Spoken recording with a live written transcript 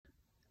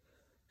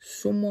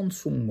Someone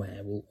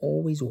somewhere will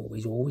always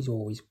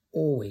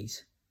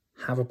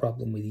have a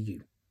problem with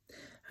you.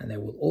 And they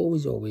will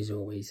always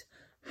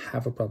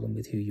have a problem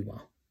with who you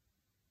are.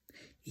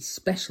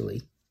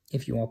 Especially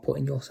if you are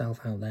putting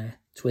yourself out there,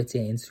 Twitter,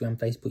 Instagram,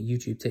 Facebook,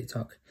 YouTube,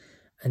 TikTok,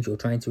 and you're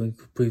trying to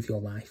improve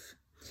your life.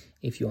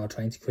 If you are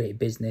trying to create a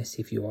business,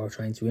 if you are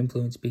trying to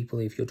influence people,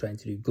 if you're trying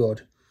to do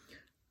good,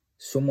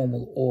 someone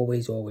will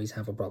always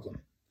have a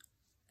problem.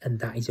 And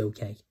that is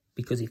okay.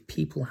 Because if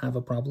people have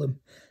a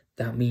problem,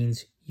 that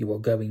means you are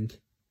going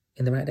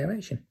in the right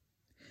direction.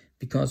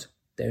 Because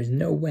there is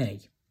no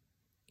way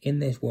in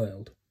this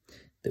world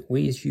that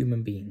we as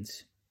human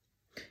beings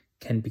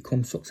can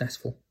become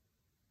successful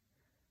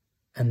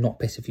and not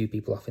piss a few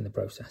people off in the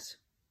process.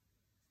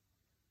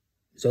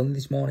 It was only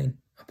this morning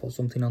I put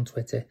something on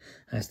Twitter,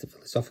 I asked a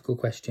philosophical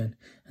question,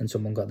 and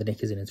someone got the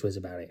knickers in a twizz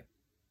about it.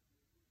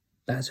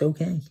 That's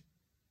okay.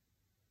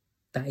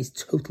 That is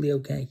totally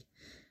okay.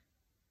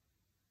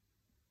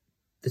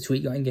 The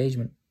tweet got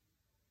engagement.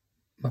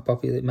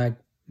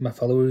 My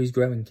follower is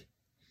growing.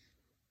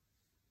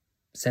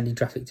 Sending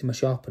traffic to my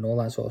shop and all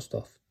that sort of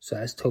stuff. So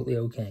that's totally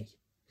okay.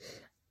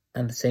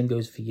 And the same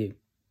goes for you.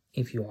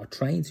 If you are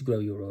trying to grow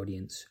your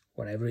audience,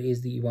 whatever it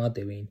is that you are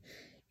doing,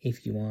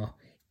 if you are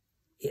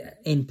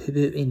in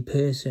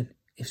person,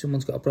 if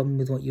someone's got a problem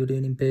with what you're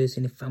doing in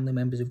person, if family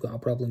members have got a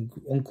problem,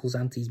 uncles,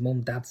 aunties,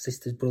 mum, dads,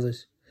 sisters,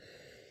 brothers,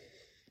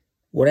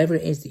 whatever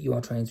it is that you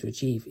are trying to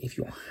achieve, if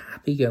you're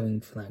happy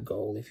going for that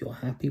goal, if you're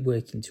happy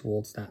working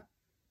towards that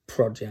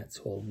project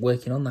or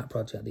working on that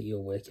project that you're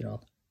working on,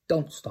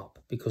 don't stop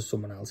because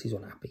someone else is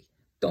unhappy.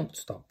 Don't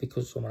stop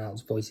because someone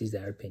else voices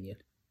their opinion.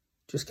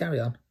 Just carry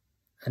on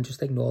and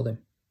just ignore them.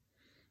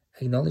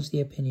 Acknowledge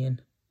the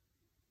opinion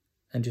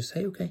and just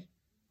say, okay,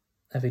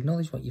 I've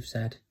acknowledged what you've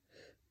said,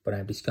 but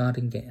I'm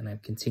discarding it and I'm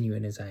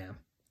continuing as I am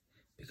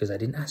because I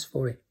didn't ask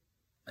for it.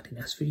 I didn't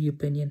ask for your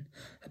opinion.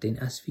 I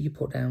didn't ask for your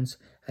put downs.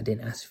 I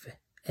didn't ask for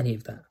any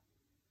of that.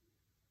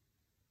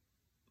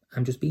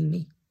 I'm just being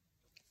me.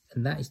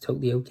 And that is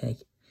totally okay.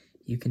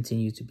 You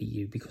continue to be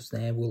you because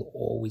there will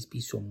always be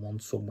someone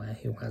somewhere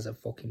who has a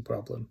fucking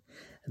problem.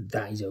 And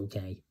that is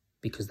okay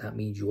because that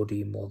means you're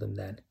doing more than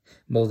them.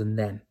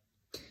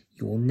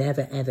 You will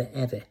never,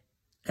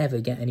 ever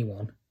get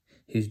anyone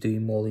who's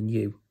doing more than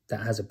you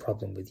that has a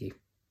problem with you.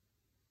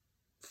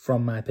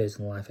 From my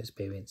personal life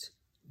experience,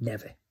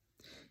 never.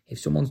 If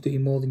someone's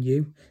doing more than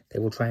you, they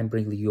will try and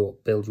bring you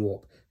up, build you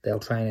up. They'll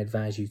try and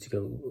advise you to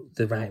go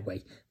the right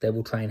way. They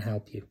will try and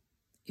help you.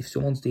 If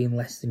someone's doing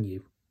less than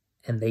you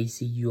and they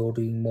see you're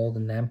doing more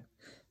than them,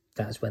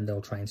 that's when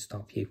they'll try and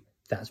stop you.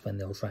 That's when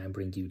they'll try and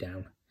bring you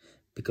down.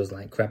 Because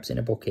like crabs in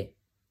a bucket,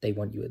 they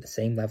want you at the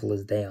same level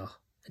as they are.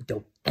 And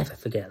don't ever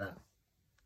forget that.